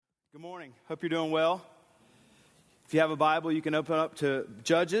Good morning. Hope you're doing well. If you have a Bible, you can open up to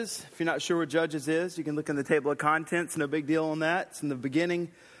Judges. If you're not sure what Judges is, you can look in the table of contents. No big deal on that. It's in the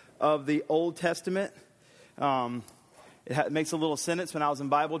beginning of the Old Testament. It makes a little sentence. When I was in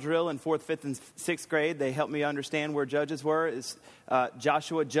Bible drill in 4th, 5th, and 6th grade, they helped me understand where Judges were. It's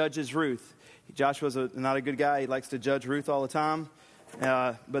Joshua judges Ruth. Joshua's not a good guy. He likes to judge Ruth all the time.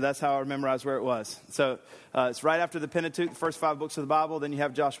 But that's how I memorized where it was. So it's right after the Pentateuch, the first 5 books of the Bible. Then you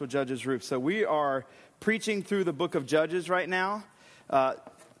have Joshua, Judges, Ruth. So we are preaching through the book of Judges right now.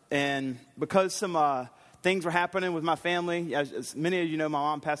 And because some things were happening with my family, as many of you know, my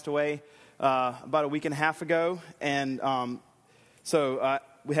mom passed away about a week and a half ago. And so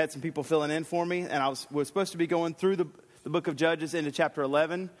we had some people filling in for me. And I was supposed to be going through the book of Judges into chapter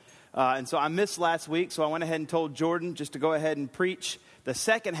 11. And so I missed last week, so I went ahead and told Jordan just to go ahead and preach the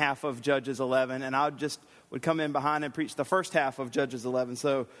second half of Judges 11, and I would come in behind and preach the first half of Judges 11.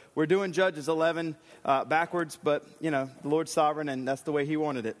 So we're doing Judges 11 backwards, but, you know, the Lord's sovereign, and that's the way He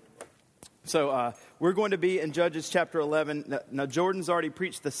wanted it. So we're going to be in Judges chapter 11. Now, Jordan's already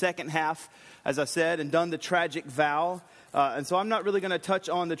preached the second half, as I said, and done the tragic vow. And so I'm not really going to touch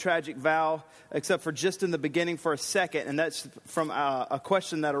on the tragic vow, except for just in the beginning for a second. And that's from a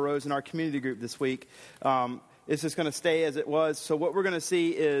question that arose in our community group this week. It's just going to stay as it was. So what we're going to see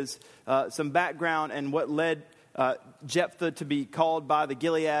is some background and what led Jephthah to be called by the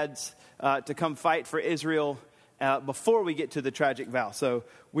Gileads to come fight for Israel before we get to the tragic vow. So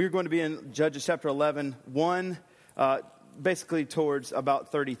we're going to be in Judges chapter 11, 1, basically towards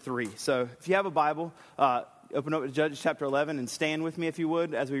about 33. So if you have a Bible, open up to Judges chapter 11 and stand with me if you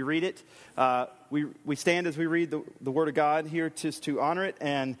would as we read it. We stand as we read the Word of God here just to honor it.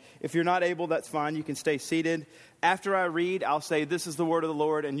 And if you're not able, that's fine. You can stay seated. After I read, I'll say, "This is the word of the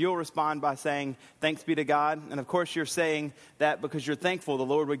Lord," and you'll respond by saying, "Thanks be to God." And of course, you're saying that because you're thankful the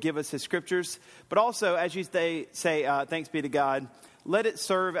Lord would give us His scriptures. But also, as you say, "Thanks be to God," let it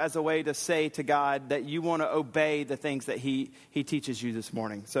serve as a way to say to God that you want to obey the things that He teaches you this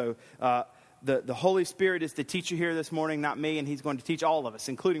morning. So, The Holy Spirit is the teacher here this morning, not me, and He's going to teach all of us,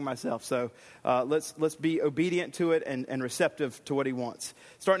 including myself. So let's be obedient to it and receptive to what He wants.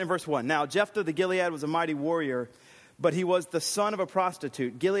 Starting in verse 1. Now Jephthah the Gilead was a mighty warrior, but he was the son of a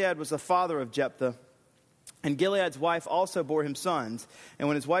prostitute. Gilead was the father of Jephthah, and Gilead's wife also bore him sons. And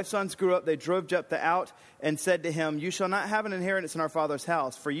when his wife's sons grew up, they drove Jephthah out and said to him, "You shall not have an inheritance in our father's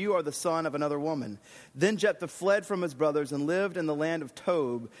house, for you are the son of another woman." Then Jephthah fled from his brothers and lived in the land of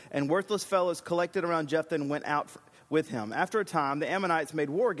Tob. And worthless fellows collected around Jephthah and went out with him. After a time, the Ammonites made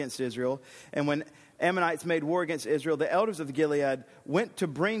war against Israel. And when Ammonites made war against Israel, the elders of Gilead went to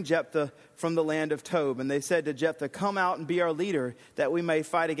bring Jephthah from the land of Tob. And they said to Jephthah, "Come out and be our leader, that we may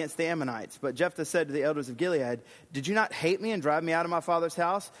fight against the Ammonites." But Jephthah said to the elders of Gilead, "Did you not hate me and drive me out of my father's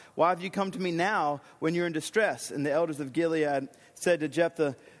house? Why have you come to me now when you're in distress?" And the elders of Gilead said to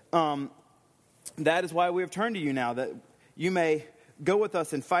Jephthah, "That is why we have turned to you now, that you may go with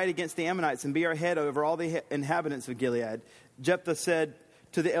us and fight against the Ammonites and be our head over all the inhabitants of Gilead." Jephthah said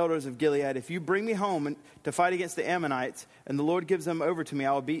to the elders of Gilead, "If you bring me home to fight against the Ammonites, and the Lord gives them over to me,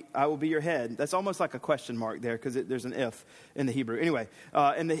 I will be your head." That's almost like a question mark there, because there's an if in the Hebrew. Anyway,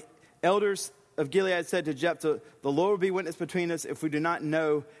 and the elders of Gilead said to Jephthah, "The Lord will be witness between us if we do not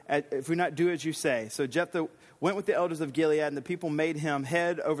do as you say." So Jephthah went with the elders of Gilead, and the people made him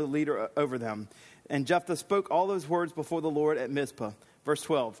head over the leader over them. And Jephthah spoke all those words before the Lord at Mizpah. Verse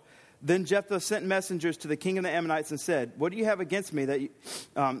 12. Then Jephthah sent messengers to the king of the Ammonites and said, "What do you have against me that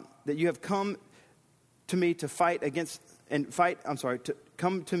you have come to me to fight against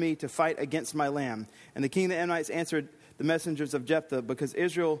come to me to fight against my land?" And the king of the Ammonites answered the messengers of Jephthah, because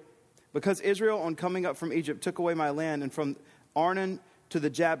Israel on coming up from Egypt took away my land, and from Arnon to the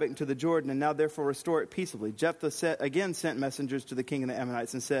Jabbok and to the Jordan, and now therefore restore it peaceably. Jephthah again sent messengers to the king of the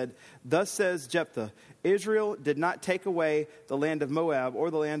Ammonites and said, "Thus says Jephthah, Israel did not take away the land of Moab or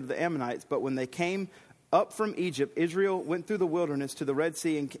the land of the Ammonites, but when they came up from Egypt, Israel went through the wilderness to the Red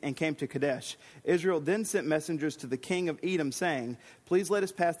Sea and came to Kadesh. Israel then sent messengers to the king of Edom, saying, 'Please let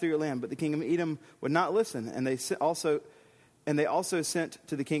us pass through your land.' But the king of Edom would not listen, and they also sent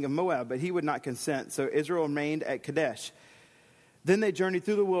to the king of Moab, but he would not consent. So Israel remained at Kadesh. Then they journeyed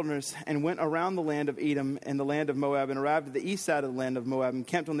through the wilderness and went around the land of Edom and the land of Moab, and arrived at the east side of the land of Moab and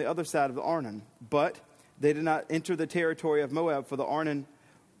camped on the other side of the Arnon. But they did not enter the territory of Moab, for the Arnon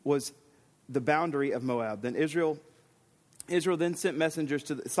was the boundary of Moab. Then Israel then sent messengers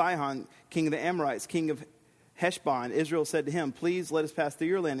to Sihon, king of the Amorites, king of Heshbon. Israel said to him, "Please let us pass through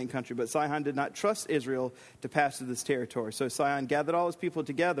your landing country." But Sihon did not trust Israel to pass through this territory. So Sihon gathered all his people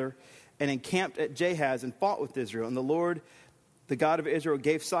together and encamped at Jahaz and fought with Israel. And the the God of Israel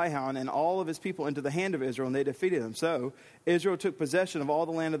gave Sihon and all of his people into the hand of Israel, and they defeated them. So Israel took possession of all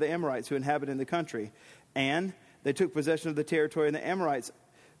the land of the Amorites who inhabited the country. And they took possession of the territory of the Amorites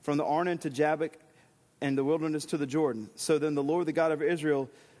from the Arnon to Jabbok and the wilderness to the Jordan. So then the Lord, the God of Israel,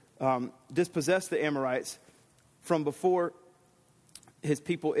 dispossessed the Amorites from before his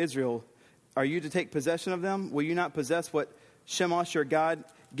people Israel. Are you to take possession of them? Will you not possess what Shemosh your God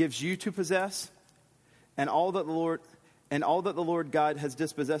gives you to possess? And all that the Lord God has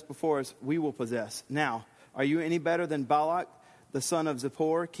dispossessed before us, we will possess. Now, are you any better than Balak, the son of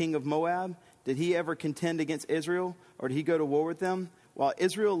Zippor, king of Moab? Did he ever contend against Israel, or did he go to war with them? While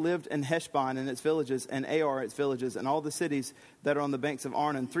Israel lived in Heshbon and its villages, and Ar its villages, and all the cities that are on the banks of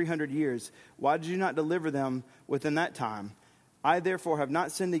Arnon 300 years, why did you not deliver them within that time? I therefore have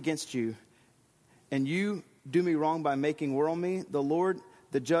not sinned against you, and you do me wrong by making war on me. The Lord,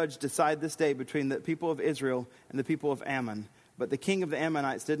 the judge, decide this day between the people of Israel and the people of Ammon. But the king of the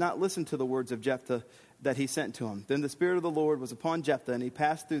Ammonites did not listen to the words of Jephthah that he sent to him. Then the Spirit of the Lord was upon Jephthah, and he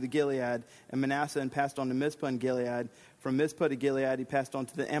passed through the Gilead and Manasseh and passed on to Mizpah and Gilead. From Mizpah to Gilead he passed on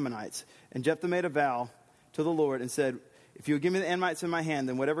to the Ammonites. And Jephthah made a vow to the Lord and said, if you will give me the Ammonites in my hand,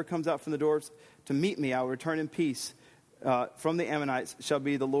 then whatever comes out from the doors to meet me, I will return in peace from the Ammonites shall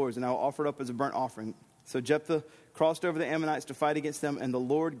be the Lord's, and I will offer it up as a burnt offering. So Jephthah crossed over the Ammonites to fight against them, and the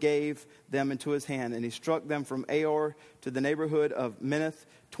Lord gave them into his hand. And he struck them from Ar to the neighborhood of Minnith,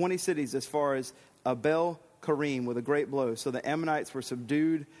 20 cities as far as Abel Karim, with a great blow. So the Ammonites were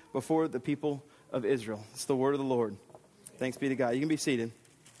subdued before the people of Israel. It's the word of the Lord. Thanks be to God. You can be seated.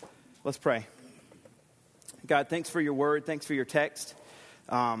 Let's pray. God, thanks for your word. Thanks for your text.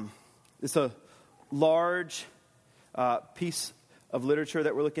 It's a large piece of literature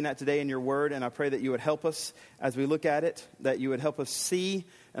that we're looking at today in your word, and I pray that you would help us as we look at it, that you would help us see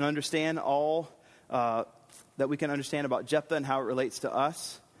and understand all that we can understand about Jephthah and how it relates to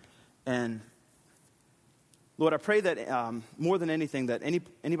us. And Lord, I pray that more than anything, that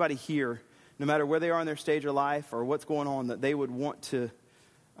anybody here, no matter where they are in their stage of life or what's going on, that they would want to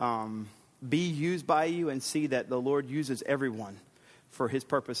be used by you and see that the Lord uses everyone for his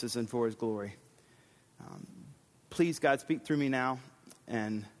purposes and for his glory. Please, God, speak through me now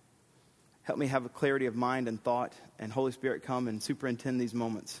and help me have a clarity of mind and thought, and Holy Spirit, come and superintend these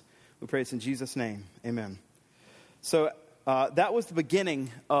moments. We pray this in Jesus' name. Amen. So that was the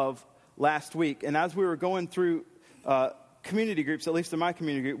beginning of last week. And as we were going through community groups, at least in my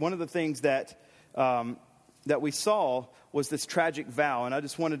community group, one of the things that we saw was this tragic vow. And I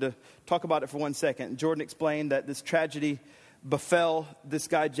just wanted to talk about it for 1 second. Jordan explained that this tragedy befell this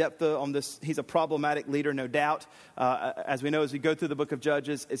guy Jephthah on this. He's a problematic leader, no doubt. As we know, as we go through the book of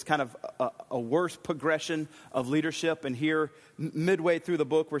Judges, it's kind of a worse progression of leadership. And here, midway through the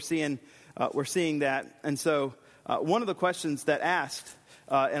book, we're seeing that. And so one of the questions that asked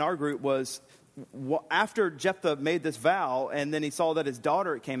in our group was, after Jephthah made this vow and then he saw that his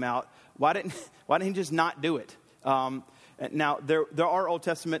daughter came out, why didn't he just not do it? Now, there are Old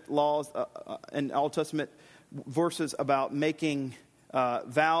Testament laws and Old Testament verses about making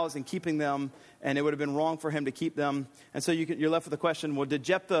vows and keeping them, and it would have been wrong for him to keep them. And so you're left with the question, well, did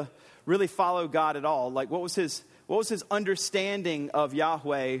Jephthah really follow God at all? Like, what was his understanding of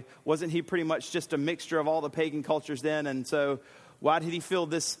Yahweh? Wasn't he pretty much just a mixture of all the pagan cultures then? And so why did he feel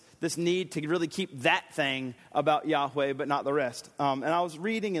this need to really keep that thing about Yahweh but not the rest? And I was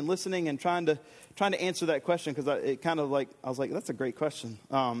reading and listening and trying to answer that question, because I was like, that's a great question.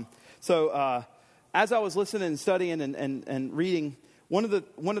 So as I was listening and studying and reading, one of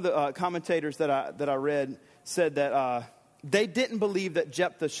the commentators that I read said that they didn't believe that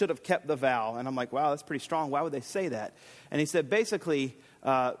Jephthah should have kept the vow. And I'm like, wow, that's pretty strong. Why would they say that? And he said, basically,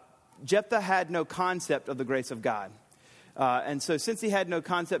 Jephthah had no concept of the grace of God. And so since he had no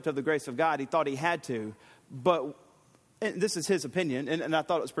concept of the grace of God, he thought he had to. But, and this is his opinion, and I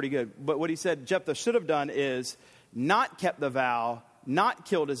thought it was pretty good. But what he said Jephthah should have done is not kept the vow, not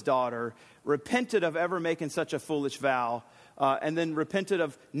killed his daughter, repented of ever making such a foolish vow, and then repented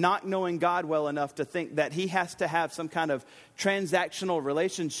of not knowing God well enough to think that he has to have some kind of transactional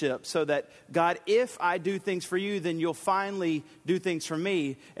relationship so that, God, if I do things for you, then you'll finally do things for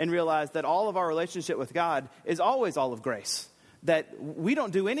me, and realize that all of our relationship with God is always all of grace. That we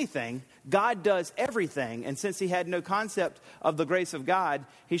don't do anything, God does everything. And since he had no concept of the grace of God,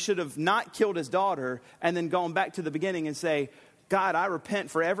 he should have not killed his daughter and then gone back to the beginning and say, God, I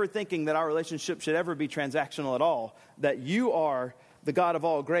repent for ever thinking that our relationship should ever be transactional at all. That you are the God of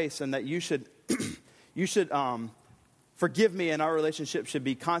all grace, and that you should forgive me, and our relationship should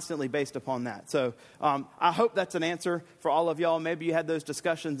be constantly based upon that. So I hope that's an answer for all of y'all. Maybe you had those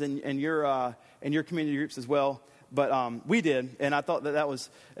discussions in your community groups as well. we did, and I thought that was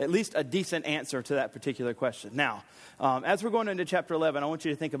at least a decent answer to that particular question. Now, as we're going into chapter 11, I want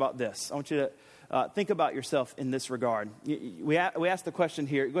you to think about this. I want you to think about yourself in this regard. We asked the question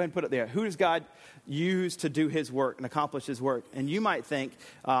here. Go ahead and put it there. Who does God use to do his work and accomplish his work? And you might think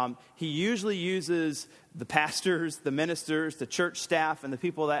he usually uses the pastors, the ministers, the church staff, and the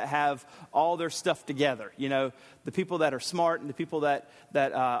people that have all their stuff together. You know, the people that are smart and the people that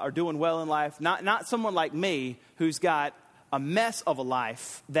are doing well in life. Not someone like me who's got a mess of a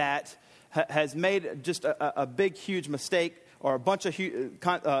life that has made just a big, huge mistake or a bunch of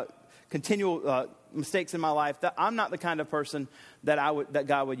continual mistakes in my life. That I'm not the kind of person that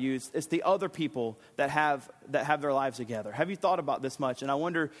God would use. It's the other people that have their lives together. Have you thought about this much? And I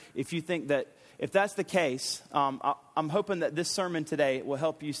wonder if you think that if that's the case, I'm hoping that this sermon today will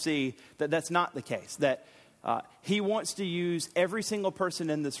help you see that that's not the case. That he wants to use every single person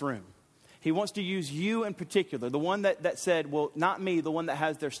in this room. He wants to use you in particular, the one that said, well, not me, the one that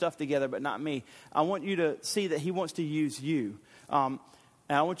has their stuff together, but not me. I want you to see that he wants to use you. And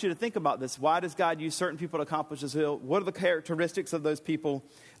I want you to think about this. Why does God use certain people to accomplish his will? What are the characteristics of those people?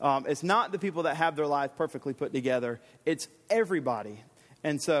 It's not the people that have their lives perfectly put together. It's everybody.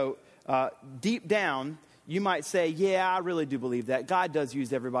 And so deep down, you might say, yeah, I really do believe that. God does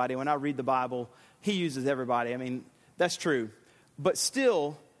use everybody. When I read the Bible, he uses everybody. I mean, that's true. But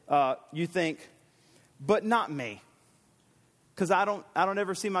still, you think, but not me. Because I don't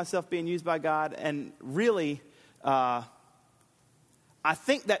ever see myself being used by God. And really, I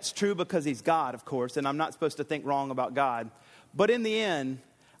think that's true because he's God, of course, and I'm not supposed to think wrong about God. But in the end,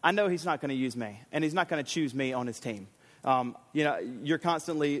 I know he's not going to use me, and he's not going to choose me on his team. You're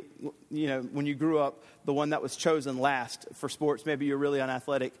constantly, when you grew up, the one that was chosen last for sports, maybe you're really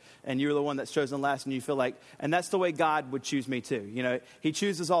unathletic, and you're the one that's chosen last, and you feel like, and that's the way God would choose me too. He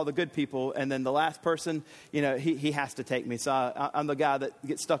chooses all the good people, and then the last person, he has to take me. So I'm the guy that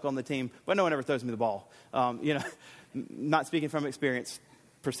gets stuck on the team, but no one ever throws me the ball. Not speaking from experience,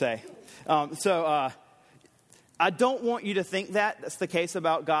 per se. I don't want you to think that's the case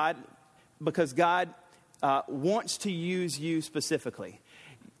about God, because God wants to use you specifically.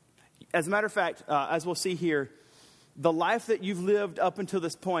 As a matter of fact, as we'll see here, the life that you've lived up until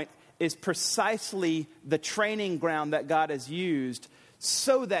this point is precisely the training ground that God has used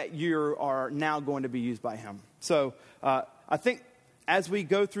so that you are now going to be used by him. So I think as we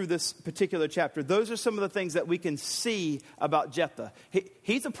go through this particular chapter, those are some of the things that we can see about Jephthah.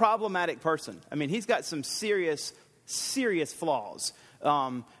 He's a problematic person. I mean, he's got some serious flaws.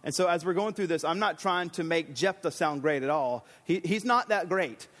 And so as we're going through this, I'm not trying to make Jephthah sound great at all. He's not that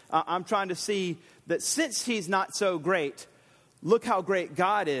great. I'm trying to see that since he's not so great, look how great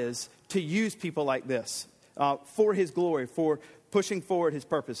God is to use people like this for his glory, for pushing forward his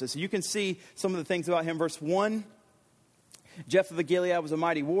purposes. So you can see some of the things about him. Verse 1, Jephthah the Gilead was a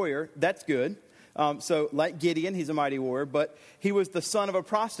mighty warrior. That's good. So like Gideon, he's a mighty warrior, but he was the son of a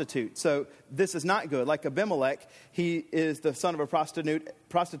prostitute. So this is not good. Like Abimelech, he is the son of a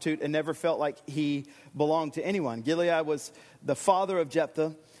prostitute and never felt like he belonged to anyone. Gilead was the father of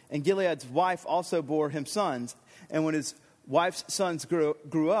Jephthah, and Gilead's wife also bore him sons. And when his wife's sons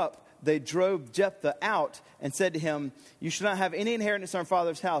grew up, they drove Jephthah out and said to him, you should not have any inheritance in our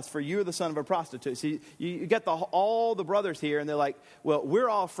father's house, for you are the son of a prostitute. So you get all the brothers here, and they're like, well, we're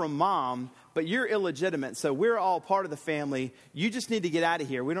all from mom, but you're illegitimate, so we're all part of the family. You just need to get out of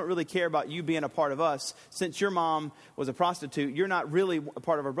here. We don't really care about you being a part of us. Since your mom was a prostitute, you're not really a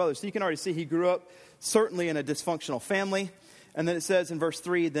part of our brothers. So you can already see he grew up certainly in a dysfunctional family. And then it says in verse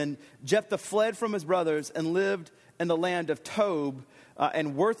 3, then Jephthah fled from his brothers and lived in the land of Tob,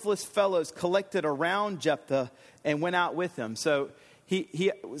 and worthless fellows collected around Jephthah and went out with him. So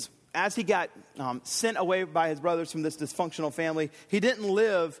he was, as he got sent away by his brothers from this dysfunctional family, he didn't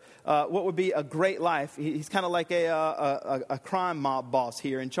live what would be a great life. He's kind of like a crime mob boss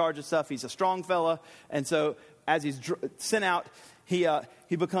here, in charge of stuff. He's a strong fella, and so as he's sent out, he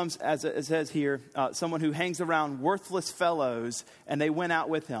becomes, as it says here, someone who hangs around worthless fellows, and they went out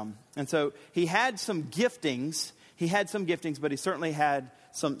with him. And so he had some giftings. But he certainly had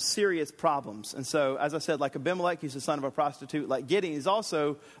some serious problems. And so, as I said, like Abimelech, he's the son of a prostitute. Like Gideon, he's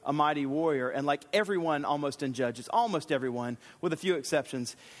also a mighty warrior. And like everyone almost in Judges, almost everyone, with a few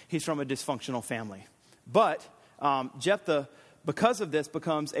exceptions, he's from a dysfunctional family. But Jephthah, because of this,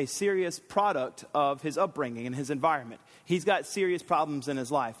 becomes a serious product of his upbringing and his environment. He's got serious problems in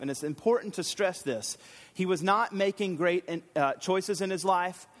his life. And it's important to stress this. He was not making great choices in his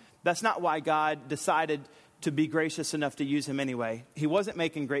life. That's not why God decided to be gracious enough to use him anyway. He wasn't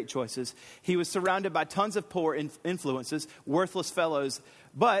making great choices. He was surrounded by tons of poor influences, worthless fellows,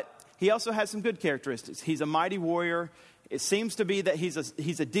 but he also has some good characteristics. He's a mighty warrior. It seems to be that he's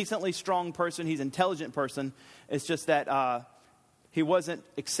a decently strong person. He's an intelligent person. It's just that he wasn't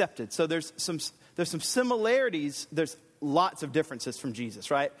accepted. So there's some similarities. There's lots of differences from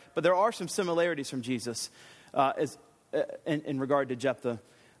Jesus, right? But there are some similarities from Jesus in regard to Jephthah.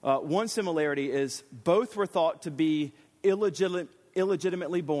 One similarity is both were thought to be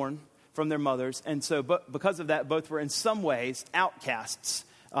illegitimately born from their mothers. And so because of that, both were in some ways outcasts.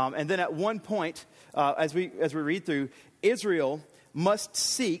 And then at one point, as we read through, Israel must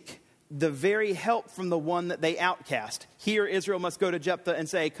seek the very help from the one that they outcast. Here, Israel must go to Jephthah and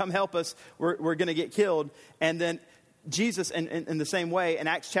say, come help us, we're going to get killed. And then Jesus, in the same way, in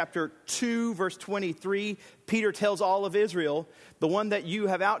Acts chapter 2, verse 23, Peter tells all of Israel, the one that you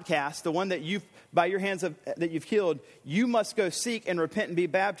have outcast, the one that you've, by your hands that you've killed, you must go seek and repent and be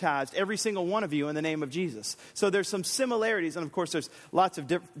baptized, every single one of you, in the name of Jesus. So there's some similarities, and of course there's lots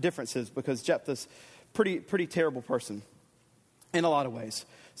of differences, because Jephthah's pretty terrible person in a lot of ways.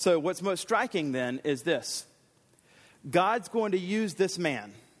 So what's most striking then is this. God's going to use this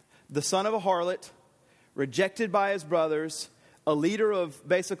man, the son of a harlot, rejected by his brothers, a leader of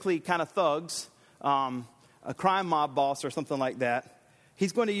basically kind of thugs, a crime mob boss or something like that.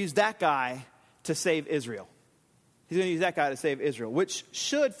 He's going to use that guy to save Israel. He's going to use that guy to save Israel, which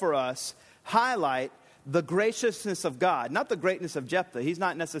should for us highlight the graciousness of God. Not the greatness of Jephthah. He's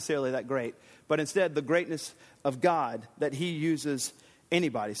not necessarily that great, but instead the greatness of God, that he uses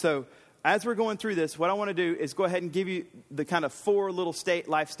anybody. So as we're going through this, what I want to do is go ahead and give you the kind of four little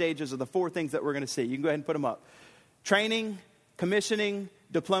life stages of the four things that we're going to see. You can go ahead and put them up. Training, commissioning,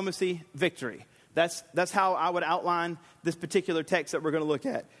 diplomacy, victory. That's how I would outline this particular text that we're going to look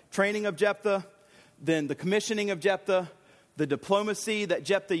at. Training of Jephthah, then the commissioning of Jephthah, the diplomacy that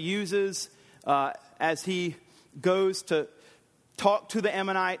Jephthah uses as he goes to talk to the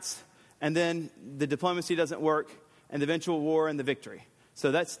Ammonites, and then the diplomacy doesn't work, and the eventual war and the victory.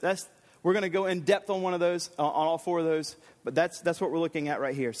 So that's we're going to go in depth on one of those, on all four of those, but that's what we're looking at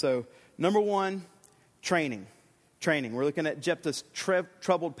right here. So number one, training. We're looking at Jephthah's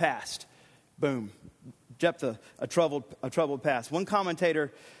troubled past. Boom. Jephthah, a troubled past. One commentary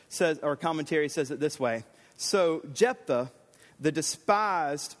says it this way. So Jephthah, the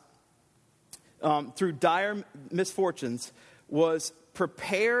despised through dire misfortunes, was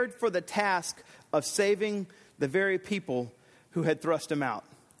prepared for the task of saving the very people who had thrust him out.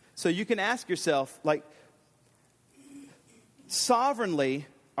 So you can ask yourself, like, sovereignly,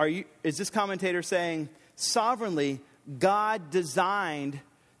 is this commentator saying, sovereignly, God designed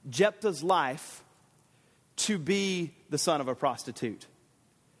Jephthah's life to be the son of a prostitute,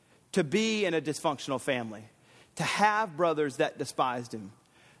 to be in a dysfunctional family, to have brothers that despised him,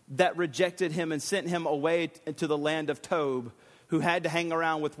 that rejected him and sent him away to the land of Tob, who had to hang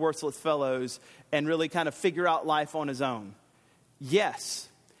around with worthless fellows and really kind of figure out life on his own. Yes,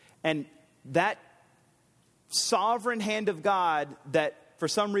 and that sovereign hand of God that for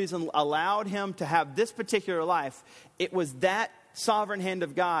some reason allowed him to have this particular life, it was that sovereign hand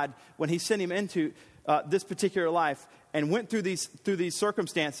of God when he sent him into this particular life and went through these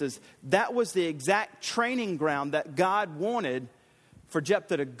circumstances. That was the exact training ground that God wanted for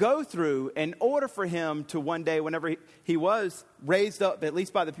Jephthah to go through in order for him to one day, whenever he was raised up, at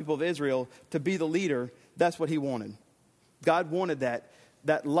least by the people of Israel, to be the leader. That's what he wanted. God wanted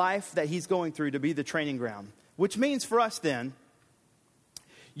that life that he's going through to be the training ground. Which means for us then,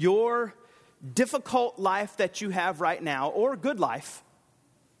 your difficult life that you have right now, or good life,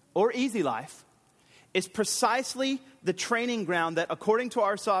 or easy life, is precisely the training ground that, according to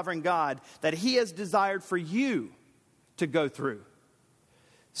our sovereign God, that he has desired for you to go through,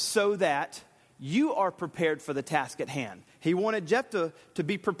 so that you are prepared for the task at hand. He wanted Jephthah to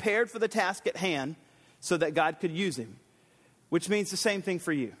be prepared for the task at hand so that God could use him, which means the same thing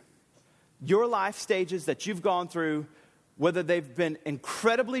for you. Your life stages that you've gone through, whether they've been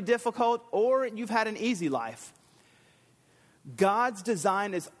incredibly difficult or you've had an easy life, God's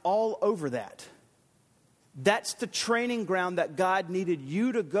design is all over that. That's the training ground that God needed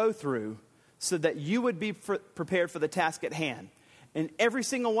you to go through so that you would be prepared for the task at hand. And every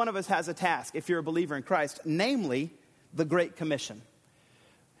single one of us has a task, if you're a believer in Christ, namely the Great Commission.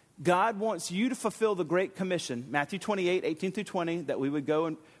 God wants you to fulfill the Great Commission, Matthew 28, 18 through 20, that we would go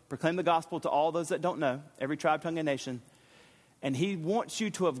and proclaim the gospel to all those that don't know, every tribe, tongue, and nation. And he wants you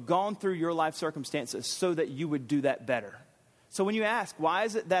to have gone through your life circumstances so that you would do that better. So when you ask, why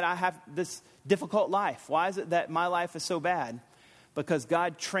is it that I have this difficult life? Why is it that my life is so bad? Because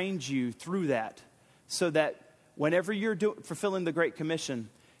God trained you through that so that whenever you're fulfilling the Great Commission,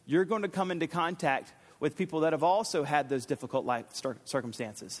 you're going to come into contact with people that have also had those difficult life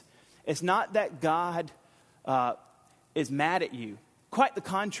circumstances. It's not that God is mad at you. Quite the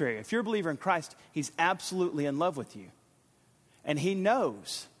contrary. If you're a believer in Christ, he's absolutely in love with you. And he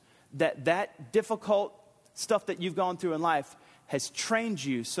knows that difficult stuff that you've gone through in life has trained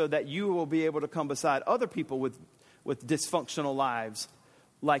you so that you will be able to come beside other people with dysfunctional lives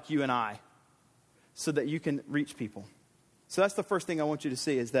like you and I, so that you can reach people. So that's the first thing I want you to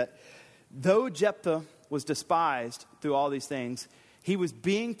see, is that though Jephthah was despised through all these things, he was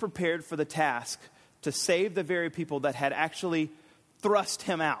being prepared for the task to save the very people that had actually thrust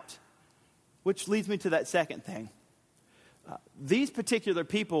him out. Which leads me to that second thing. These particular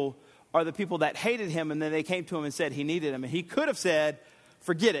people are the people that hated him, and then they came to him and said he needed him. And he could have said,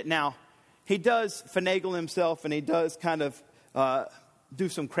 forget it. Now, he does finagle himself, and he does kind of do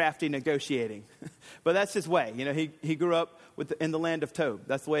some crafty negotiating. But that's his way. You know, he grew up in the land of Tob.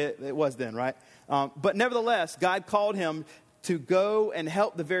 That's the way it was then, right? But nevertheless, God called him to go and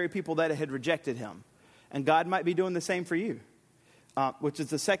help the very people that had rejected him. And God might be doing the same for you, which is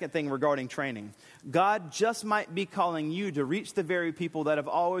the second thing regarding training. God just might be calling you to reach the very people that have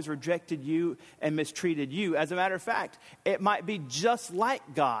always rejected you and mistreated you. As a matter of fact, it might be just like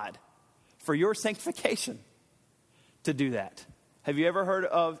God for your sanctification to do that. Have you ever heard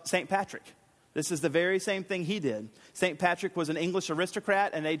of St. Patrick? This is the very same thing he did. St. Patrick was an English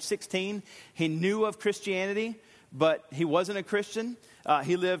aristocrat, and at age 16, he knew of Christianity, but he wasn't a Christian.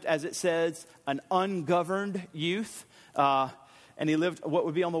 He lived, as it says, an ungoverned youth, and he lived what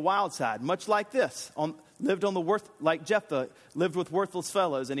would be on the wild side, much like this. Lived on the like Jephthah, lived with worthless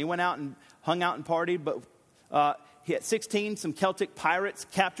fellows, and he went out and hung out and partied. But at 16, some Celtic pirates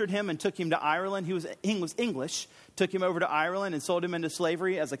captured him and took him to Ireland. He was English, took him over to Ireland and sold him into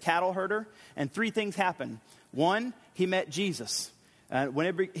slavery as a cattle herder. And three things happened. One, he met Jesus.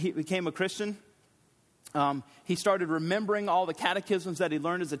 Whenever he became a Christian, he started remembering all the catechisms that he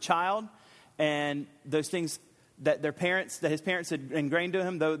learned as a child, and those things that his parents had ingrained to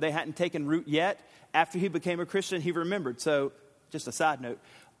him, though they hadn't taken root yet. After he became a Christian, he remembered. So, just a side note,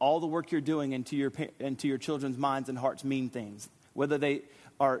 all the work you're doing into your children's minds and hearts mean things. Whether they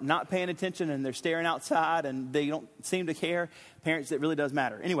are not paying attention and they're staring outside and they don't seem to care, parents, it really does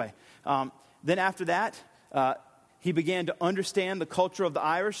matter. Anyway, then after that, he began to understand the culture of the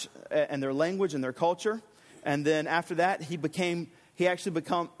Irish and their language and their culture. And then after that,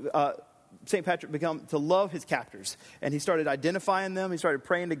 St. Patrick became to love his captors. And he started identifying them. He started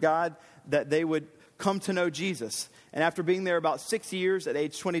praying to God that they would come to know Jesus. And after being there about 6 years, at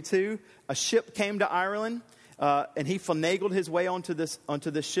age 22, a ship came to Ireland. And he finagled his way onto this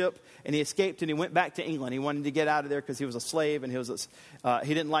ship, and he escaped, and he went back to England. He wanted to get out of there because he was a slave, and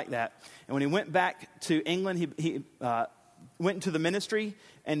he didn't like that. And when he went back to England, he went into the ministry,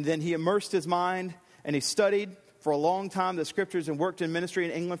 and then he immersed his mind, and he studied for a long time the scriptures and worked in ministry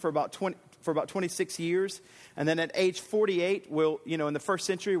in England for about 26 years. And then at age 48, in the first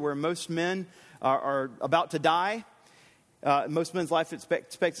century, where most men are about to die, most men's life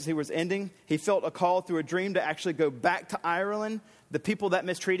expectancy was ending, he felt a call through a dream to actually go back to Ireland. The people that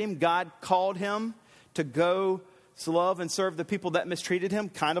mistreat him, God called him to go love and serve the people that mistreated him,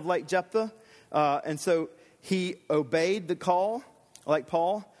 kind of like Jephthah. And so he obeyed the call, like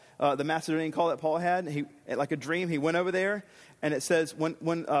Paul, the Macedonian call that Paul had. Like a dream, he went over there. And it says,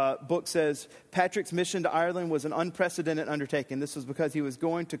 one book says, Patrick's mission to Ireland was an unprecedented undertaking. This was because he was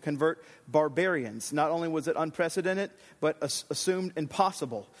going to convert barbarians. Not only was it unprecedented, but assumed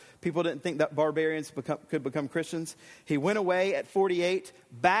impossible. People didn't think that barbarians could become Christians. He went away at 48,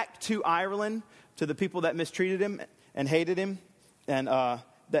 back to Ireland, to the people that mistreated him and hated him, and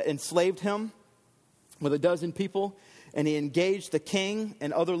that enslaved him with a dozen people. And he engaged the king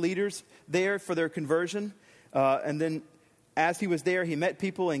and other leaders there for their conversion. And then as he was there, he met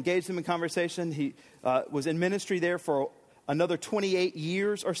people, engaged them in conversation. He was in ministry there for another 28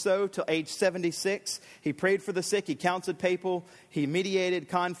 years or so, till age 76. He prayed for the sick. He counseled people. He mediated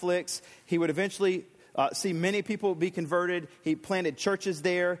conflicts. He would eventually see many people be converted. He planted churches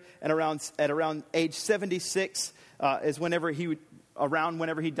there. And at around age 76 is whenever he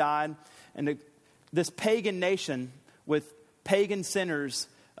died. And this pagan nation with pagan sinners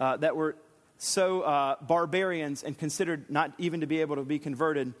that were so barbarians and considered not even to be able to be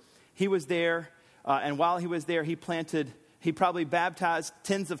converted, he was there, and while he was there, he probably baptized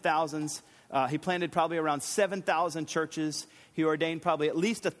tens of thousands. He planted probably around 7,000 churches. He ordained probably at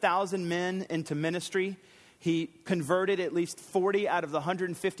least 1,000 men into ministry. He converted at least 40 out of the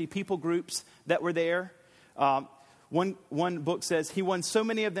 150 people groups that were there. One book says he won so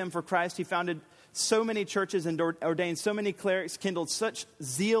many of them for Christ. He founded so many churches and ordained so many clerics, kindled such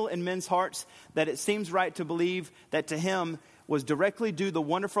zeal in men's hearts that it seems right to believe that to him was directly due to the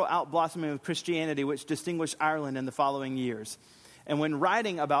wonderful outblossoming of Christianity, which distinguished Ireland in the following years. And when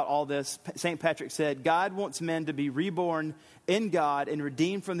writing about all this, St. Patrick said, God wants men to be reborn in God and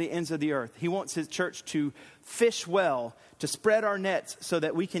redeemed from the ends of the earth. He wants his church to fish well, to spread our nets so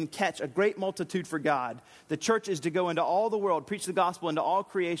that we can catch a great multitude for God. The church is to go into all the world, preach the gospel into all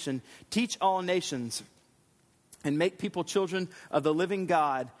creation, teach all nations, and make people children of the living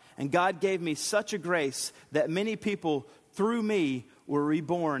God. And God gave me such a grace that many people through me were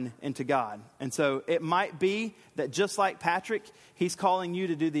reborn into God. And so it might be that just like Patrick, he's calling you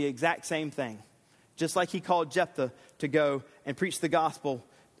to do the exact same thing. Just like he called Jephthah to go and preach the gospel,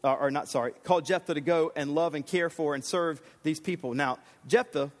 called Jephthah to go and love and care for and serve these people. Now,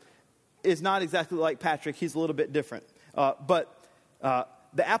 Jephthah is not exactly like Patrick. He's a little bit different. But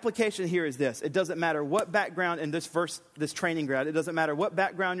the application here is this. It doesn't matter what background in this verse, this training ground, it doesn't matter what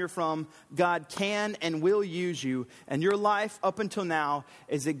background you're from, God can and will use you. And your life up until now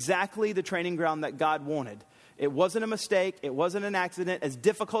is exactly the training ground that God wanted. It wasn't a mistake. It wasn't an accident. As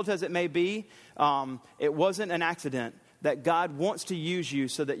difficult as it may be, it wasn't an accident. That God wants to use you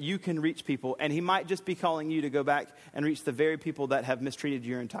so that you can reach people. And he might just be calling you to go back and reach the very people that have mistreated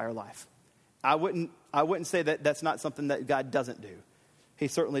your entire life. I wouldn't say that that's not something that God doesn't do. He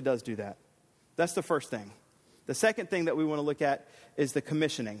certainly does do that. That's the first thing. The second thing that we want to look at is the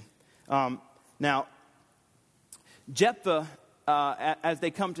commissioning. Now, Jephthah, as they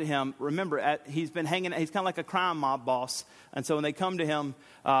come to him, remember, he's been hanging, he's kind of like a crime mob boss. And so when they come to him,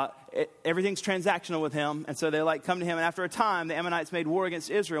 everything's transactional with him. And so they come to him. And after a time, the Ammonites made war against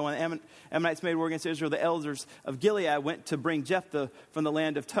Israel. When the Ammonites made war against Israel, the elders of Gilead went to bring Jephthah from the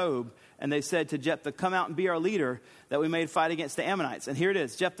land of Tob. And they said to Jephthah, come out and be our leader that we may fight against the Ammonites. And here it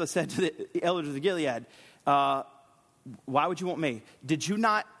is. Jephthah said to the elders of Gilead, why would you want me? Did you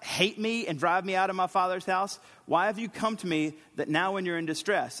not hate me and drive me out of my father's house? Why have you come to me that now when you're in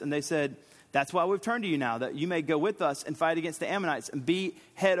distress? And they said, that's why we've turned to you now, that you may go with us and fight against the Ammonites and be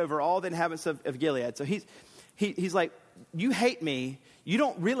head over all the inhabitants of Gilead. So he's like, you hate me. You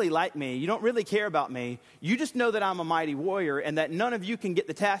don't really like me. You don't really care about me. You just know that I'm a mighty warrior and that none of you can get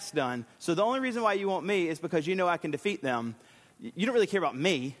the task done. So the only reason why you want me is because you know I can defeat them. You don't really care about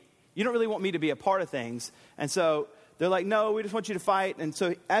me. You don't really want me to be a part of things. And so they're like, no, we just want you to fight. And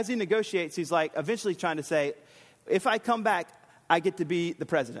so as he negotiates, he's like eventually trying to say, if I come back, I get to be the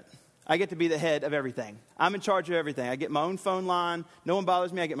president. I get to be the head of everything. I'm in charge of everything. I get my own phone line. No one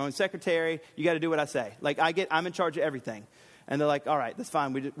bothers me. I get my own secretary. You got to do what I say. I'm in charge of everything. And they're like, all right, that's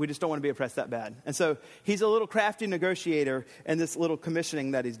fine. We just don't want to be oppressed that bad. And so he's a little crafty negotiator in this little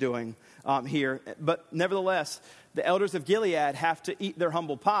commissioning that he's doing here. But nevertheless, the elders of Gilead have to eat their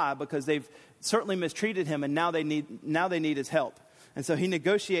humble pie because they've certainly mistreated him, and now they need his help. And so he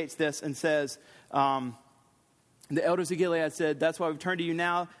negotiates this and says, the elders of Gilead said, that's why we've turned to you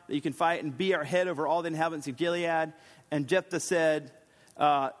now, that you can fight and be our head over all the inhabitants of Gilead. And Jephthah said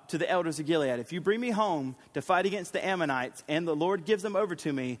to the elders of Gilead, if you bring me home to fight against the Ammonites and the Lord gives them over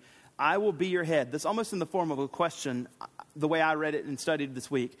to me, I will be your head. That's almost in the form of a question, the way I read it and studied this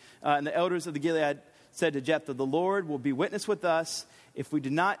week. And the elders of the Gilead said to Jephthah, the Lord will be witness with us if we do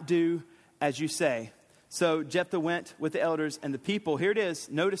not do as you say. So Jephthah went with the elders and the people. Here it is.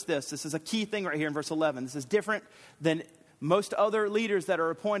 Notice this. This is a key thing right here in verse 11. This is different than most other leaders that are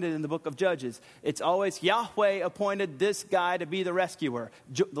appointed in the book of Judges. It's always Yahweh appointed this guy to be the rescuer.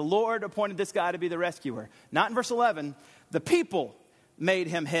 The Lord appointed this guy to be the rescuer. Not in verse 11. The people made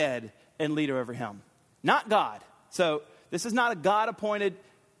him head and leader over him. Not God. So this is not a God-appointed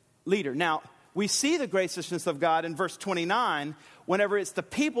leader. Now, we see the graciousness of God in verse 29 whenever it's the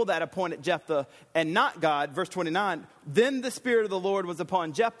people that appointed Jephthah and not God. Verse 29, then the Spirit of the Lord was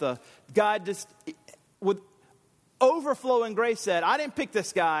upon Jephthah. God just, with overflowing grace, said, I didn't pick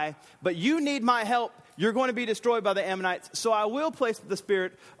this guy, but you need my help. You're going to be destroyed by the Ammonites. So I will place the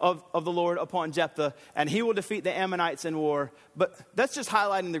Spirit of the Lord upon Jephthah, and he will defeat the Ammonites in war. But that's just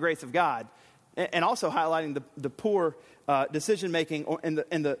highlighting the grace of God and also highlighting the poor decision-making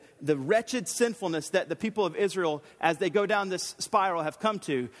and the wretched sinfulness that the people of Israel, as they go down this spiral, have come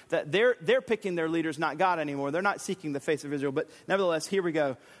to, that they're picking their leaders, not God anymore. They're not seeking the face of Israel. But nevertheless, here we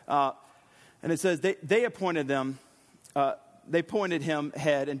go. And it says they appointed them, they appointed him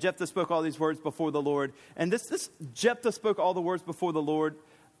head, and Jephthah spoke all these words before the Lord. And this Jephthah spoke all the words before the Lord.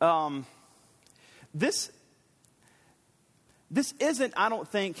 This isn't, I don't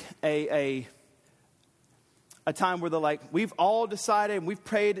think, a time where they're like, we've all decided and we've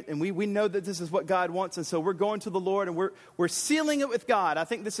prayed and we know that this is what God wants, and so we're going to the Lord and we're sealing it with God. I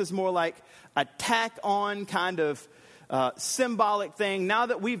think this is more like a tack on kind of symbolic thing. Now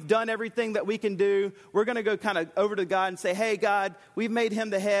that we've done everything that we can do, we're going to go kind of over to God and say, hey, God, we've made him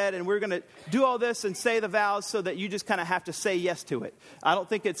the head, and we're going to do all this and say the vows so that you just kind of have to say yes to it. I don't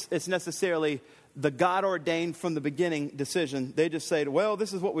think it's necessarily the God-ordained from the beginning decision. They just say, well,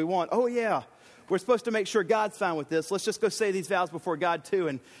 this is what we want. Oh, yeah, we're supposed to make sure God's fine with this. Let's just go say these vows before God, too,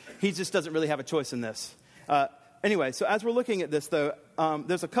 and he just doesn't really have a choice in this. Anyway, so as we're looking at this, though,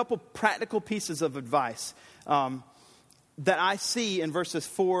 there's a couple practical pieces of advice that I see in verses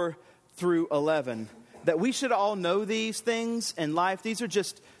 4 through 11, that we should all know these things in life. This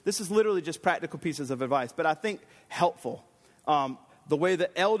is literally just practical pieces of advice, but I think helpful. The way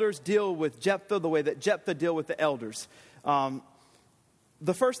that elders deal with Jephthah, the way that Jephthah deal with the elders.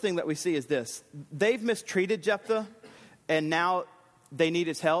 The first thing that we see is this. They've mistreated Jephthah, and now they need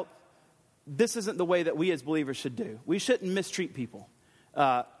his help. This isn't the way that we as believers should do. We shouldn't mistreat people.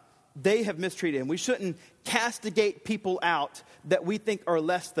 They have mistreated him. We shouldn't castigate people out that we think are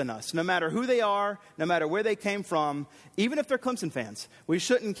less than us, no matter who they are, no matter where they came from, even if they're Clemson fans. We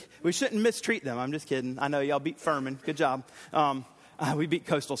shouldn't mistreat them. I'm just kidding. I know y'all beat Furman. Good job. We beat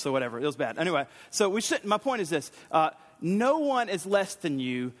Coastal, so whatever. It was bad. Anyway, so we shouldn't. My point is this. No one is less than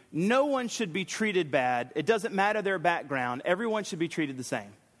you. No one should be treated bad. It doesn't matter their background. Everyone should be treated the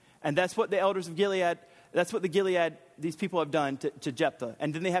same. And that's what the elders of Gilead, these people have done to Jephthah.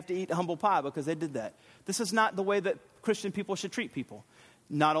 And then they have to eat humble pie because they did that. This is not the way that Christian people should treat people.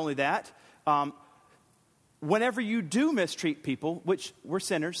 Not only that, whenever you do mistreat people, which we're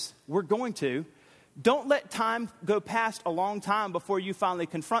sinners, we're going to, don't let time go past a long time before you finally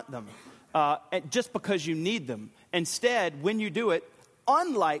confront them, just because you need them. Instead, when you do it,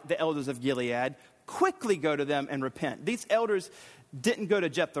 unlike the elders of Gilead, quickly go to them and repent. These elders didn't go to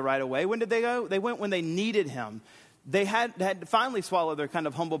Jephthah right away. When did they go? They went when they needed him. They had to finally swallow their kind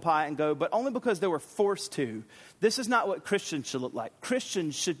of humble pie and go, but only because they were forced to. This is not what Christians should look like.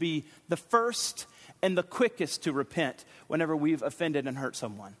 Christians should be the first and the quickest to repent whenever we've offended and hurt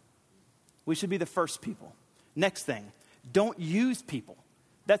someone. We should be the first people. Next thing, don't use people.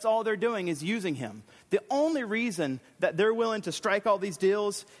 That's all they're doing is using him. The only reason that they're willing to strike all these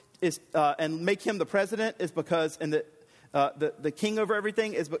deals is and make him the president is because, and the king over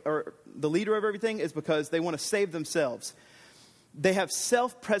everything or the leader of everything is because they want to save themselves. They have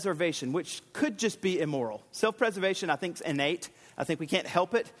self-preservation, which could just be immoral. Self-preservation, I think, is innate. I think we can't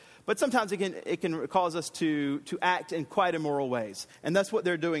help it. But sometimes it can cause us to act in quite immoral ways. And that's what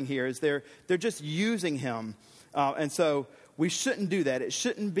they're doing here, is they're just using him. And so we shouldn't do that. It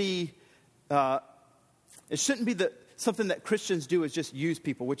shouldn't be something that Christians do is just use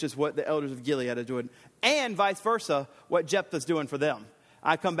people, which is what the elders of Gilead are doing. And vice versa, what Jephthah's doing for them.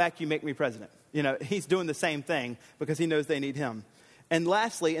 I come back, you make me president. He's doing the same thing because he knows they need him. And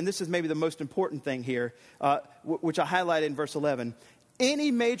lastly, and this is maybe the most important thing here, which I highlighted in verse 11,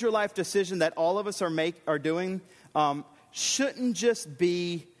 any major life decision that all of us are doing shouldn't just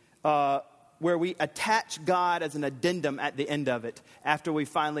be where we attach God as an addendum at the end of it after we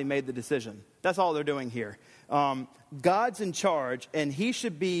finally made the decision. That's all they're doing here. God's in charge, and he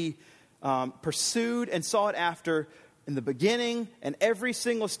should be pursued and sought after in the beginning and every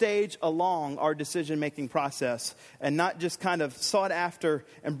single stage along our decision-making process, and not just kind of sought after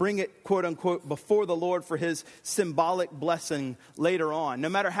and bring it, quote-unquote, before the Lord for his symbolic blessing later on. No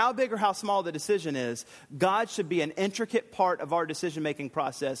matter how big or how small the decision is, God should be an intricate part of our decision-making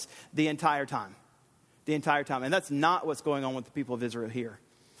process the entire time. The entire time. And that's not what's going on with the people of Israel here.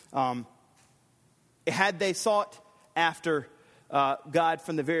 Had they sought after God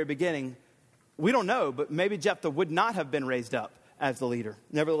from the very beginning, we don't know, but maybe Jephthah would not have been raised up as the leader.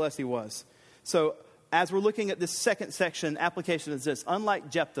 Nevertheless, he was. So as we're looking at this second section, application is this. Unlike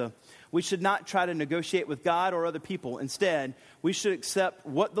Jephthah, we should not try to negotiate with God or other people. Instead, we should accept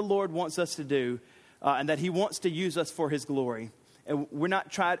what the Lord wants us to do and that he wants to use us for his glory. And we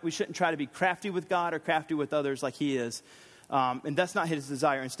shouldn't try to be crafty with God or crafty with others like he is. And that's not his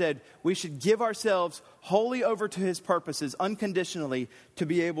desire. Instead, we should give ourselves wholly over to his purposes unconditionally to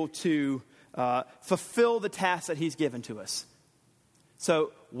be able to fulfill the task that he's given to us.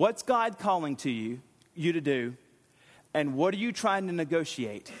 So what's God calling to you to do? And what are you trying to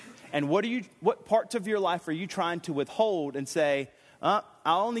negotiate? And what parts of your life are you trying to withhold and say, I'll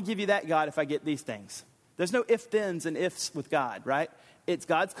only give you that, God, if I get these things. There's no if, thens, and ifs with God, right? It's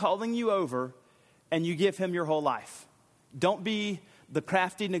God's calling you over, and you give him your whole life. Don't be the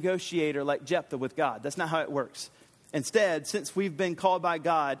crafty negotiator like Jephthah with God. That's not how it works. Instead, since we've been called by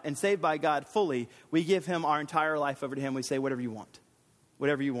God and saved by God fully, we give him our entire life over to him. We say, whatever you want.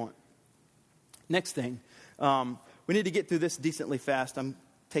 Whatever you want. Next thing, we need to get through this decently fast. I'm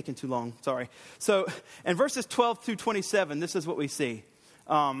taking too long, sorry. So in verses 12 through 27, this is what we see.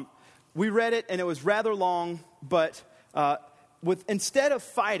 We read it, and it was rather long, but instead of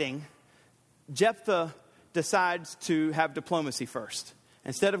fighting, Jephthah decides to have diplomacy first.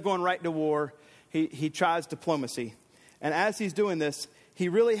 Instead of going right to war, he tries diplomacy. And as he's doing this, he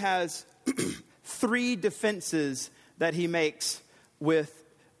really has 3 defenses that he makes with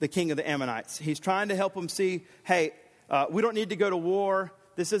the king of the Ammonites. He's trying to help him see, hey, we don't need to go to war.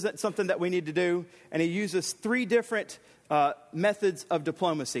 This isn't something that we need to do. And he uses 3 different methods of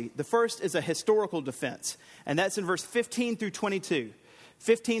diplomacy. The first is a historical defense, and that's in verse 15 through 22.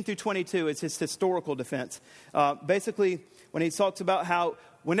 15 through 22 is his historical defense. Basically, when he talks about how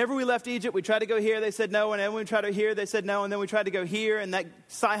whenever we left Egypt, we tried to go here, they said no, and then we tried to here, they said no, and then we tried to go here, and that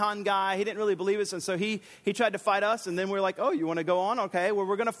Sihon guy, he didn't really believe us, and so he tried to fight us, and then we're like, oh, you want to go on? Okay, well,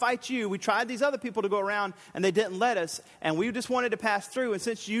 we're going to fight you. We tried these other people to go around, and they didn't let us, and we just wanted to pass through, and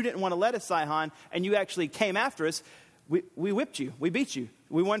since you didn't want to let us, Sihon, and you actually came after us, we whipped you, we beat you.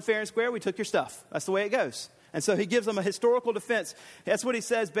 We won fair and square, we took your stuff. That's the way it goes. And so he gives them a historical defense. That's what he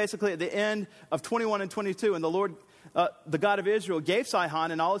says basically at the end of 21 and 22. And the Lord, the God of Israel, gave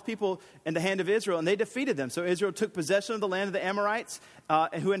Sihon and all his people in the hand of Israel, and they defeated them. So Israel took possession of the land of the Amorites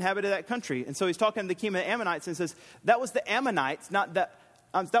who inhabited that country. And so he's talking to the king of the Ammonites and says, that was the Ammonites, not the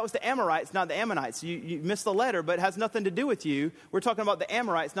that was the Amorites, not the Ammonites. You missed the letter, but it has nothing to do with you. We're talking about the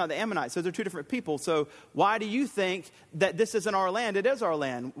Amorites, not the Ammonites. So they're 2 different people. So why do you think that this isn't our land? It is our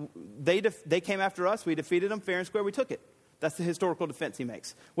land. They came after us. We defeated them fair and square. We took it. That's the historical defense he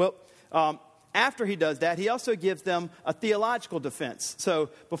makes. Well, after he does that, he also gives them a theological defense. So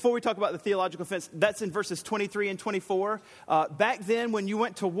before we talk about the theological defense, that's in verses 23 and 24. Back then, when you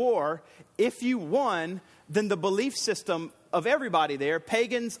went to war, if you won, then the belief system of everybody there,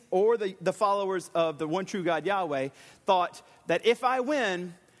 pagans or the followers of the one true God Yahweh, thought that if I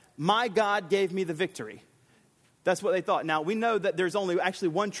win, my God gave me the victory. That's what they thought. Now, we know that there's only actually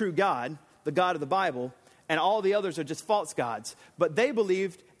one true God, the God of the Bible, and all the others are just false gods. But they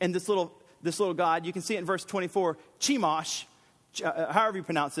believed in this little God. You can see it in verse 24, Chemosh, however you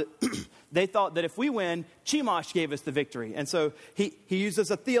pronounce it. They thought that if we win, Chemosh gave us the victory. And so he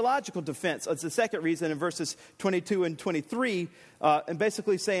uses a theological defense. That's the second reason in verses 22 and 23, and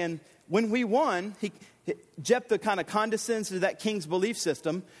basically saying, when we won, Jephthah kind of condescends to that king's belief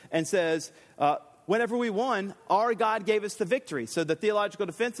system and says, whenever we won, our God gave us the victory. So the theological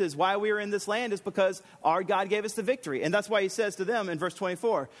defense is why we are in this land is because our God gave us the victory. And that's why he says to them in verse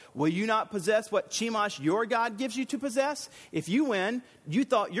 24, will you not possess what Chemosh, your God, gives you to possess? If you win, you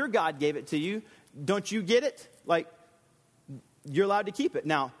thought your God gave it to you. Don't you get it? Like, you're allowed to keep it.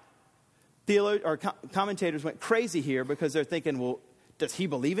 Now, commentators went crazy here because they're thinking, well, does he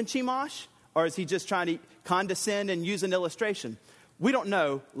believe in Chemosh? Or is he just trying to condescend and use an illustration? We don't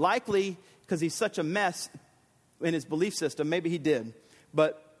know. Likely, because he's such a mess in his belief system, maybe he did.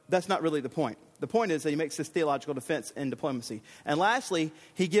 But that's not really the point. The point is that he makes this theological defense in diplomacy. And lastly,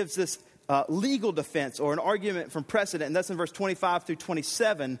 he gives this legal defense or an argument from precedent, and that's in verse 25 through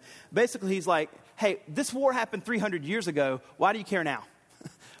 27. Basically, he's like, hey, this war happened 300 years ago. Why do you care now?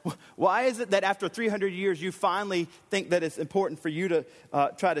 Why is it that after 300 years you finally think that it's important for you to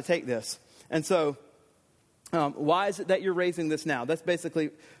try to take this? And so why is it that you're raising this now? That's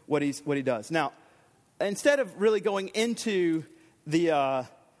basically what he does. Now, instead of really going into the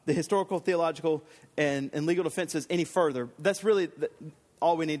historical, theological, and legal defenses any further, that's really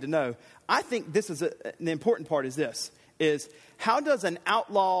all we need to know. I think this is the important part is how does an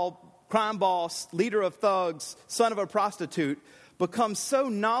outlaw, crime boss, leader of thugs, son of a prostitute become so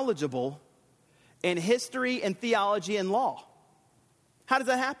knowledgeable in history and theology and law? How does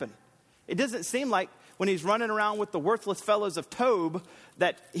that happen? It doesn't seem like when he's running around with the worthless fellows of Tob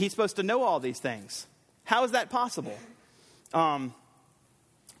that he's supposed to know all these things. How is that possible? I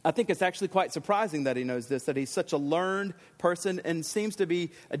think it's actually quite surprising that he knows this, that he's such a learned person and seems to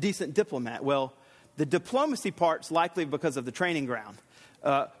be a decent diplomat. Well, the diplomacy part's likely because of the training ground,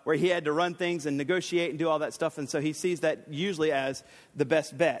 where he had to run things and negotiate and do all that stuff, and so he sees that usually as the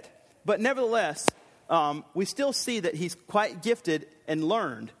best bet. But nevertheless, we still see that he's quite gifted and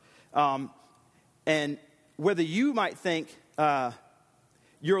learned. And whether you might think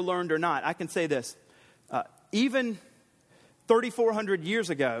you're learned or not, I can say this. Even 3,400 years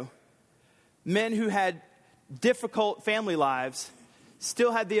ago, men who had difficult family lives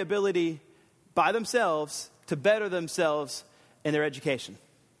still had the ability by themselves to better themselves in their education.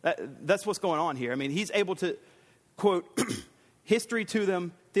 That's what's going on here. I mean, he's able to quote history to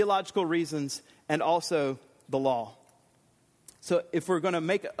them, theological reasons, and also the law. So if we're going to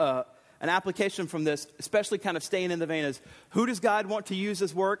make an application from this, especially kind of staying in the vein, is who does God want to use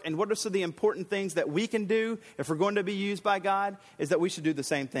his work, and what are some of the important things that we can do if we're going to be used by God, is that we should do the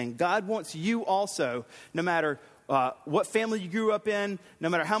same thing. God wants you also, no matter what family you grew up in, no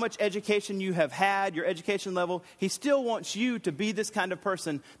matter how much education you have had, your education level, he still wants you to be this kind of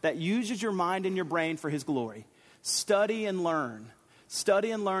person that uses your mind and your brain for his glory. Study and learn.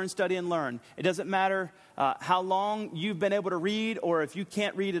 Study and learn, study and learn. It doesn't matter how long you've been able to read, or if you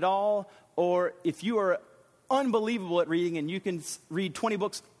can't read at all, or if you are unbelievable at reading and you can read 20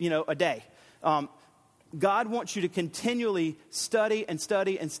 books, a day. God wants you to continually study and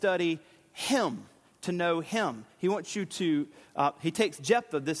study and study him, to know him. He wants you to, he takes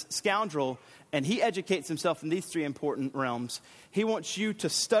Jephthah, this scoundrel, and he educates himself in these three important realms. He wants you to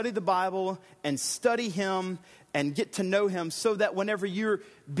study the Bible and study him and get to know him, so that whenever you're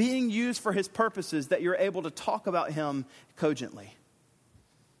being used for his purposes, that you're able to talk about him cogently.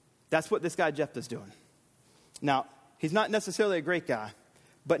 That's what this guy Jephthah's doing. Now, he's not necessarily a great guy,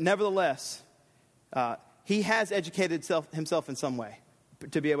 but nevertheless, he has educated himself in some way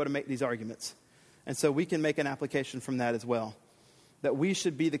to be able to make these arguments. And so we can make an application from that as well, that we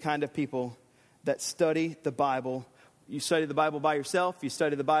should be the kind of people that study the Bible. You study the Bible by yourself. You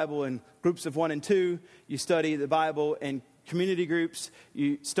study the Bible in groups of 1 and 2. You study the Bible in community groups.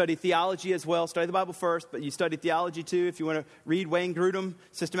 You study theology as well. Study the Bible first, but you study theology too. If you want to read Wayne Grudem,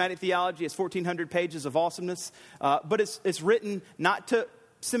 Systematic Theology, it's 1,400 pages of awesomeness. But it's written not to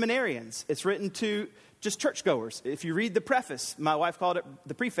seminarians. It's written to just churchgoers. If you read the preface, my wife called it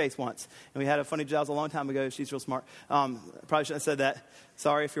the preface once, and we had a funny jazz a long time ago. She's real smart. Probably shouldn't have said that.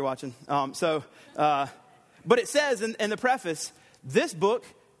 Sorry if you're watching. But it says in the preface, this book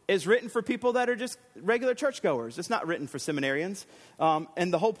is written for people that are just regular churchgoers. It's not written for seminarians.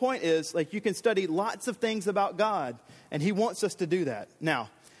 And the whole point is, you can study lots of things about God, and he wants us to do that. Now,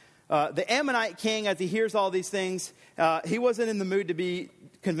 the Ammonite king, as he hears all these things, he wasn't in the mood to be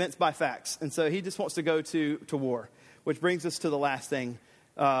convinced by facts. And so he just wants to go to war, which brings us to the last thing,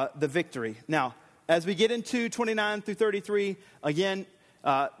 the victory. Now, as we get into 29 through 33, again,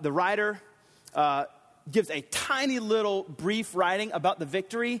 the writer gives a tiny little brief writing about the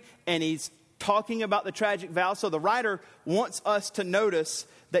victory, and he's talking about the tragic vow. So the writer wants us to notice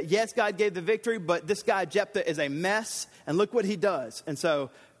that, yes, God gave the victory, but this guy Jephthah is a mess, and look what he does. And so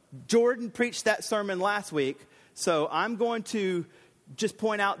Jordan preached that sermon last week, so I'm going to just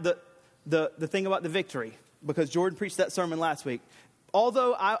point out the thing about the victory, because Jordan preached that sermon last week.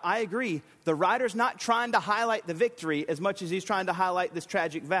 Although I agree, the writer's not trying to highlight the victory as much as he's trying to highlight this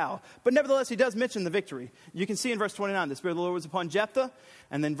tragic vow. But nevertheless, he does mention the victory. You can see in verse 29, the Spirit of the Lord was upon Jephthah.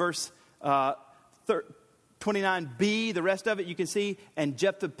 And then verse 29b, the rest of it, you can see, and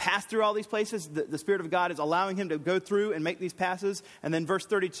Jephthah passed through all these places. The Spirit of God is allowing him to go through and make these passes. And then verse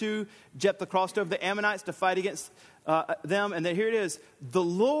 32, Jephthah crossed over the Ammonites to fight against them. And then here it is, the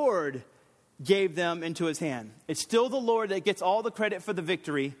Lord gave them into his hand. It's still the Lord that gets all the credit for the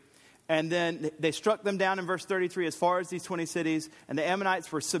victory. And then they struck them down in verse 33 as far as these 20 cities. And the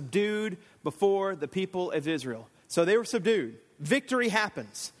Ammonites were subdued before the people of Israel. So they were subdued. Victory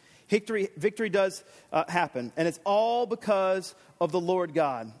happens. Victory does happen. And it's all because of the Lord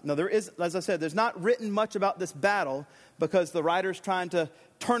God. Now there is, as I said, there's not written much about this battle, because the writer's trying to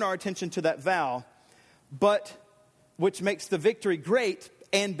turn our attention to that vow, but which makes the victory great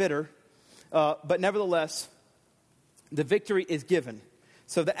and bitter. But nevertheless, the victory is given.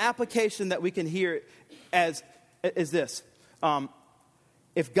 So the application that we can hear is this.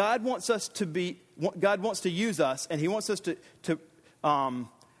 If God wants us to God wants to use us, and he wants us to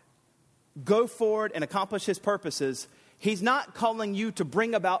go forward and accomplish his purposes, he's not calling you to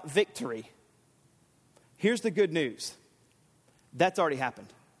bring about victory. Here's the good news. That's already happened.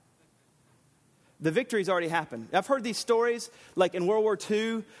 The victory's already happened. I've heard these stories, like in World War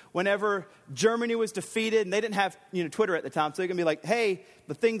II, whenever Germany was defeated, and they didn't have Twitter at the time, so they can be like, hey,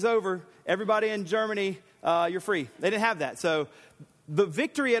 the thing's over. Everybody in Germany, you're free. They didn't have that. So the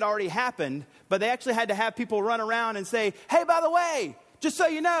victory had already happened, but they actually had to have people run around and say, hey, by the way, just so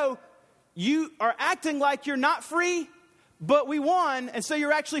you know, you are acting like you're not free, but we won, and so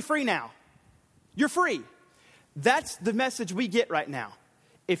you're actually free now. You're free. That's the message we get right now.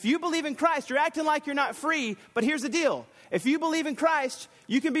 If you believe in Christ, you're acting like you're not free, but here's the deal. If you believe in Christ,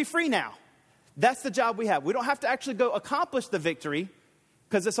 you can be free now. That's the job we have. We don't have to actually go accomplish the victory,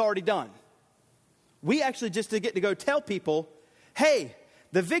 because it's already done. We actually just get to go tell people, hey,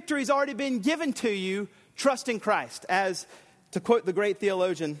 the victory's already been given to you, trust in Christ. As, to quote the great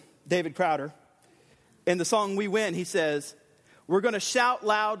theologian David Crowder, in the song We Win, he says, we're going to shout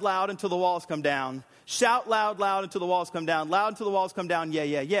loud, loud until the walls come down. Shout loud, loud until the walls come down. Loud until the walls come down, yeah,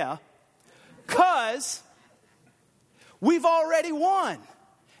 yeah, yeah. Because we've already won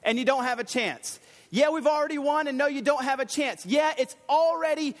and you don't have a chance. Yeah, we've already won and no, you don't have a chance. Yeah, it's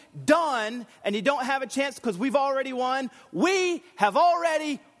already done and you don't have a chance because we've already won. We have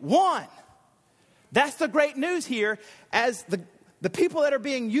already won. That's the great news here. As the people that are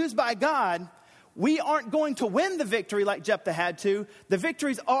being used by God, we aren't going to win the victory like Jephthah had to. The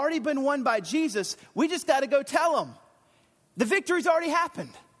victory's already been won by Jesus. We just got to go tell them. The victory's already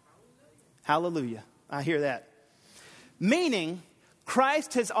happened. Hallelujah. I hear that. Meaning,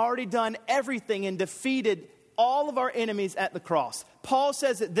 Christ has already done everything and defeated all of our enemies at the cross. Paul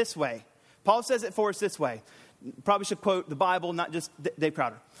says it this way. Paul says it for us this way. Probably should quote the Bible, not just Dave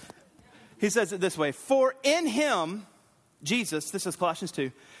Crowder. He says it this way. For in him, Jesus, this is Colossians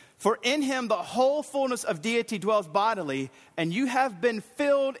 2, for in him the whole fullness of deity dwells bodily, and you have been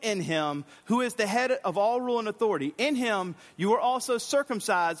filled in him, who is the head of all rule and authority. In him you were also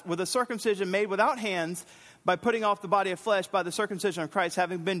circumcised with a circumcision made without hands, by putting off the body of flesh by the circumcision of Christ,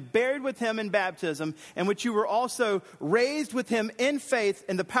 having been buried with him in baptism, in which you were also raised with him in faith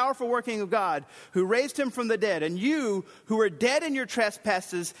in the powerful working of God, who raised him from the dead. And you, who were dead in your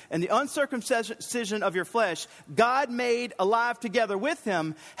trespasses and the uncircumcision of your flesh, God made alive together with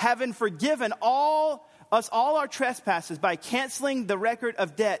him, having forgiven all our trespasses by canceling the record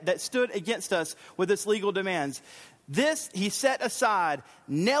of debt that stood against us with its legal demands. This he set aside,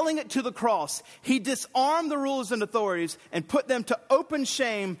 nailing it to the cross. He disarmed the rulers and authorities and put them to open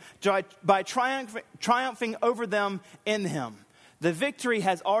shame by triumphing over them in him. The victory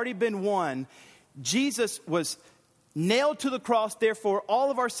has already been won. Jesus was nailed to the cross, therefore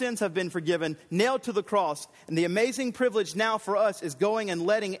all of our sins have been forgiven, nailed to the cross. And the amazing privilege now for us is going and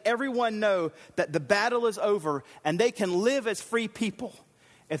letting everyone know that the battle is over and they can live as free people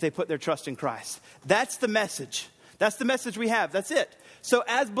if they put their trust in Christ. That's the message. That's the message we have. That's it. So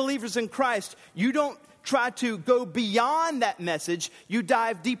as believers in Christ, you don't try to go beyond that message. You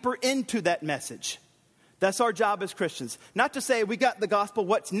dive deeper into that message. That's our job as Christians. Not to say we got the gospel,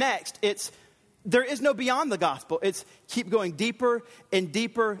 what's next? There is no beyond the gospel. It's keep going deeper and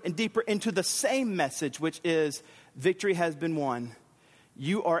deeper and deeper into the same message, which is victory has been won.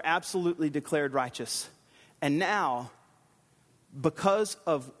 You are absolutely declared righteous. And now, because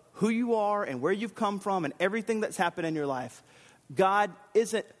of who you are and where you've come from and everything that's happened in your life, God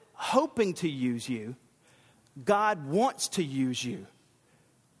isn't hoping to use you. God wants to use you.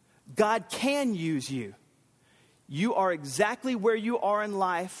 God can use you. You are exactly where you are in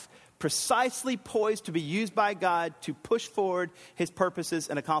life, precisely poised to be used by God to push forward his purposes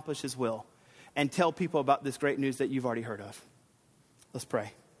and accomplish his will and tell people about this great news that you've already heard of. Let's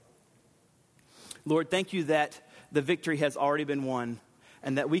pray. Lord, thank you that the victory has already been won,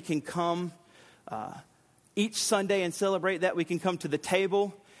 and that we can come each Sunday and celebrate that. We can come to the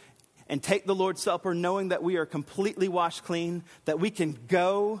table and take the Lord's Supper knowing that we are completely washed clean, that we can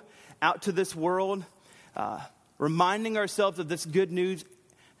go out to this world reminding ourselves of this good news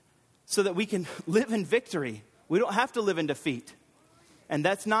so that we can live in victory. We don't have to live in defeat. And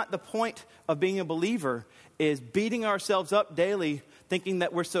that's not the point of being a believer, is beating ourselves up daily thinking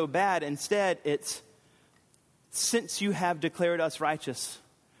that we're so bad. Instead, it's since you have declared us righteous,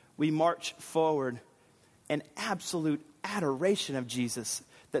 we march forward in absolute adoration of Jesus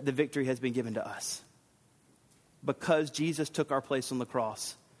that the victory has been given to us. Because Jesus took our place on the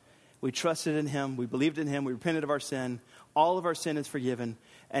cross. We trusted in him, we believed in him, we repented of our sin. All of our sin is forgiven.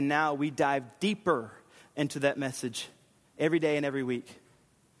 And now we dive deeper into that message every day and every week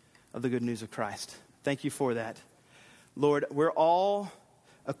of the good news of Christ. Thank you for that. Lord, we're all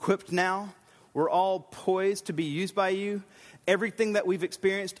equipped now. We're all poised to be used by you. Everything that we've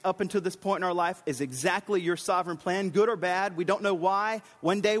experienced up until this point in our life is exactly your sovereign plan, good or bad. We don't know why.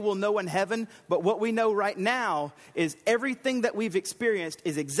 One day we'll know in heaven. But what we know right now is everything that we've experienced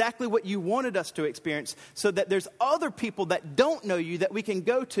is exactly what you wanted us to experience, so that there's other people that don't know you that we can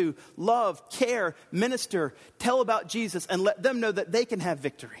go to, love, care, minister, tell about Jesus, and let them know that they can have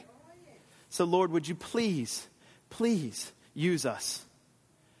victory. So Lord, would you please use us.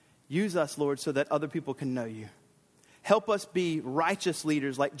 Use us, Lord, so that other people can know you. Help us be righteous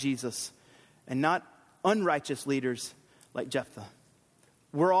leaders like Jesus and not unrighteous leaders like Jephthah.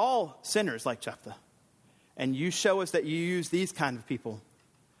 We're all sinners like Jephthah. And you show us that you use these kinds of people.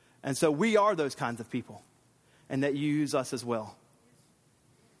 And so we are those kinds of people. And that you use us as well.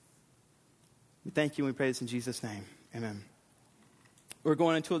 We thank you and we pray this in Jesus' name. Amen. We're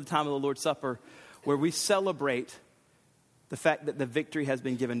going into the time of the Lord's Supper where we celebrate the fact that the victory has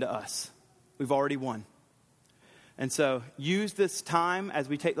been given to us. We've already won. And so use this time as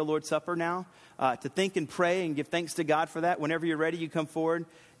we take the Lord's Supper now to think and pray and give thanks to God for that. Whenever you're ready, you come forward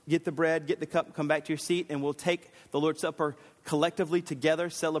get the bread, get the cup, come back to your seat, and we'll take the Lord's Supper collectively together,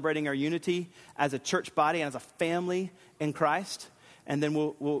 celebrating our unity as a church body and as a family in Christ. And then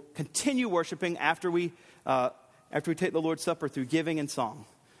we'll continue worshiping after we take the Lord's Supper through giving and song.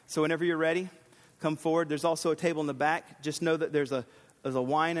 So whenever you're ready, come forward. There's also a table in the back. Just know that there's a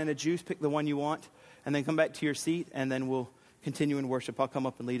wine and a juice. Pick the one you want, and then come back to your seat, and then we'll continue in worship. I'll come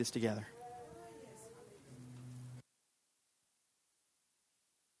up and lead us together.